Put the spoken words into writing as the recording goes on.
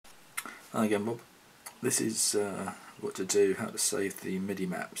Hi again, Bob. This is what to do, how to save the MIDI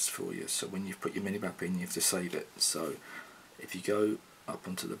maps for you. So when you've put your MIDI map in, you have to save it. So if you go up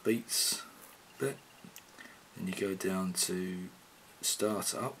onto the beats bit, then you go down to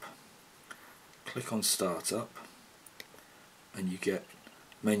Startup, click on Startup, and you get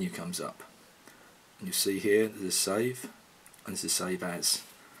menu comes up. And you see here there's a save, and there's a save as.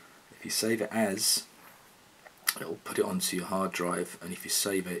 If you save it as, it will put it onto your hard drive, and if you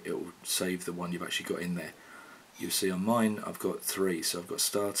save it, it will save the one you've actually got in there. You'll see on mine I've got 3, so I've got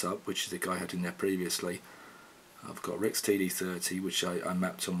Startup, which is the guy I had in there previously. I've got Rex TD30, which I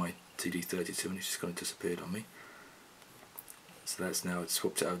mapped on my TD32 and it's just kind of disappeared on me. So that's now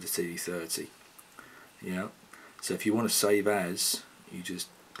swapped it over to TD30. Yeah. So if you want to save as, you just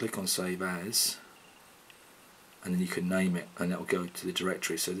click on Save As, and then you can name it, and that will go to the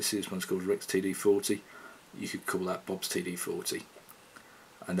directory. So this one's called Rex TD40. You could call that Bob's TD40,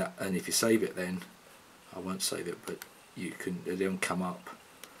 and if you save it, then I won't save it, but you can. It'll come up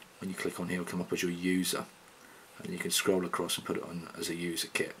when you click on here. It'll come up as your user, and you can scroll across and put it on as a user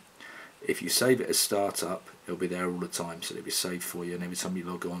kit. If you save it as Startup, it'll be there all the time, so it'll be saved for you, and every time you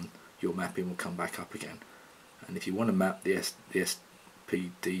log on, your mapping will come back up again. And if you want to map the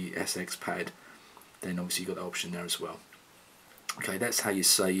SPD-SX pad, then obviously you've got the option there as well. Okay, that's how you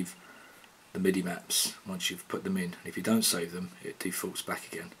save the MIDI maps once you've put them in. And if you don't save them, it defaults back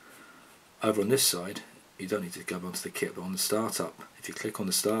again. Over on this side, you don't need to go onto the kit, but on the Startup, if you click on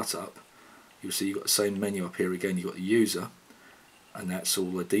the Startup, you'll see you've got the same menu up here again. You've got the user, and that's all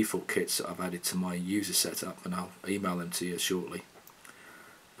the default kits that I've added to my user setup, and I'll email them to you shortly.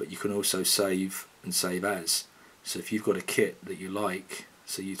 But you can also save and save as. So if you've got a kit that you like,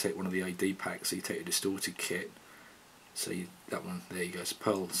 so you take one of the AD packs, so you take a distorted kit, so that one, there you go, it's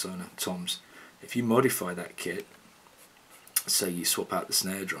Pearl, Sona, Toms. If you modify that kit, say you swap out the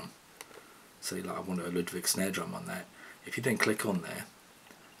snare drum, say like I want a Ludwig snare drum on that, if you then click on there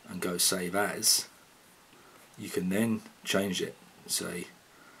and go Save As, you can then change it, say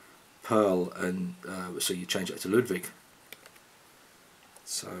Pearl, and so you change it to Ludwig.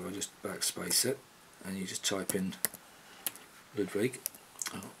 So I just backspace it, and you just type in Ludwig.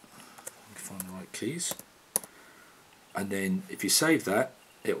 Oh, you can find the right keys. And then if you save that,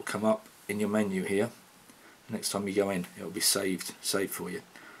 it will come up in your menu here. Next time you go in, it will be saved for you.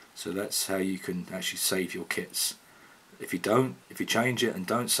 So that's how you can actually save your kits. If you change it and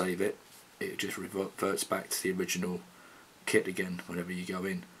don't save it, it just reverts back to the original kit again whenever you go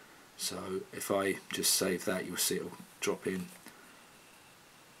in. So if I just save that, you'll see it will drop in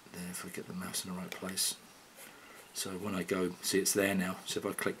there if I get the mouse in the right place. So when I go, see it's there now. So if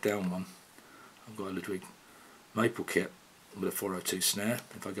I click down one, I've got a Ludwig Maple kit with a 402 snare.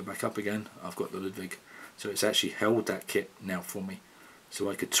 If I go back up again, I've got the Ludwig. So it's actually held that kit now for me. So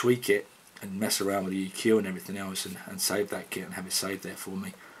I could tweak it and mess around with the EQ and everything else, and save that kit and have it saved there for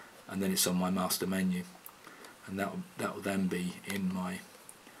me. And then it's on my master menu, and that will then be in my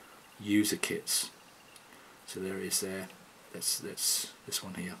user kits. So there it is there. That's this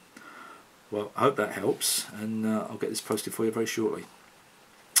one here. Well, I hope that helps, and I'll get this posted for you very shortly.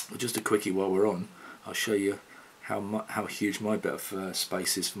 But just a quickie while we're on, I'll show you how huge my bit of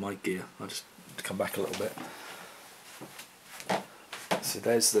space is for my gear. I'll just come back a little bit. So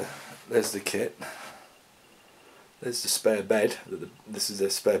there's the kit. There's the spare bed. This is the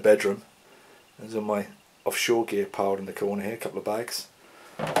spare bedroom. There's all my offshore gear piled in the corner here, a couple of bags.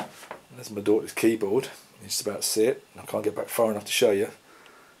 And there's my daughter's keyboard. You just about see it. I can't get back far enough to show you.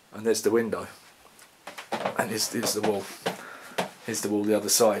 And there's the window. And here's the wall. Here's the wall the other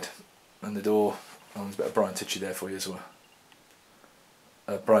side. And the door. Oh, there's a bit of Brian Tichy there for you as well.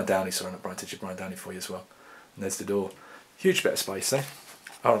 Brian Downey, sorry, not Brian Tichy, Brian Downey for you as well. And there's the door. Huge bit of space there.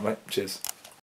 Alright mate, cheers.